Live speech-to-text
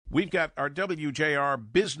We've got our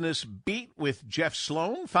WJR Business Beat with Jeff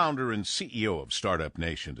Sloan, founder and CEO of Startup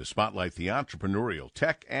Nation, to spotlight the entrepreneurial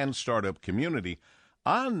tech and startup community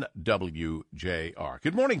on WJR.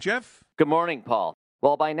 Good morning, Jeff. Good morning, Paul.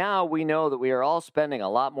 Well, by now we know that we are all spending a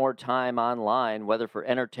lot more time online, whether for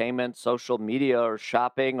entertainment, social media, or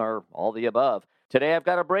shopping, or all the above. Today I've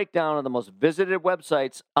got a breakdown of the most visited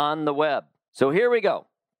websites on the web. So here we go.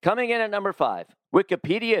 Coming in at number 5,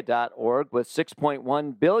 Wikipedia.org with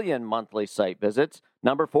 6.1 billion monthly site visits.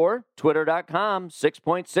 Number 4, Twitter.com,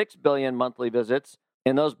 6.6 billion monthly visits.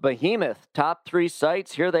 In those behemoth top 3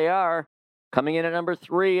 sites, here they are. Coming in at number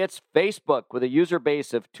 3, it's Facebook with a user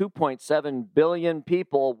base of 2.7 billion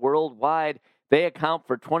people worldwide. They account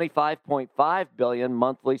for 25.5 billion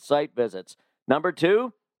monthly site visits. Number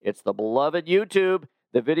 2, it's the beloved YouTube.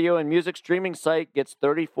 The video and music streaming site gets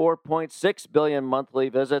 34.6 billion monthly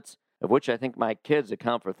visits, of which I think my kids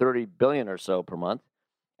account for 30 billion or so per month.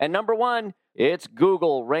 And number 1, it's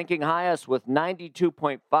Google, ranking highest with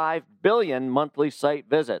 92.5 billion monthly site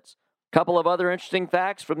visits. Couple of other interesting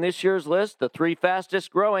facts from this year's list. The 3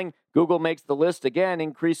 fastest growing, Google makes the list again,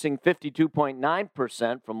 increasing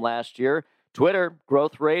 52.9% from last year. Twitter,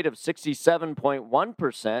 growth rate of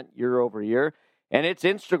 67.1% year over year. And it's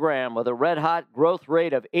Instagram with a red-hot growth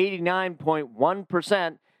rate of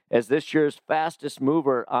 89.1% as this year's fastest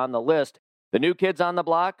mover on the list. The new kids on the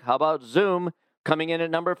block, how about Zoom, coming in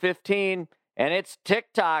at number 15. And it's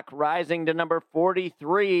TikTok rising to number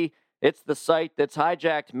 43. It's the site that's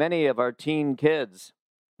hijacked many of our teen kids.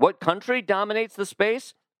 What country dominates the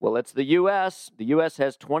space? Well, it's the U.S. The U.S.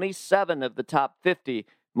 has 27 of the top 50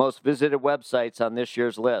 most visited websites on this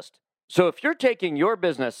year's list. So if you're taking your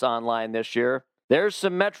business online this year, there's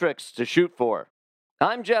some metrics to shoot for.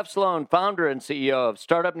 I'm Jeff Sloan, founder and CEO of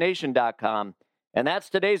StartupNation.com, and that's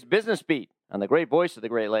today's Business Beat on the great voice of the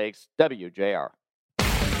Great Lakes, WJR.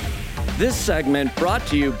 This segment brought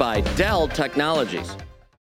to you by Dell Technologies.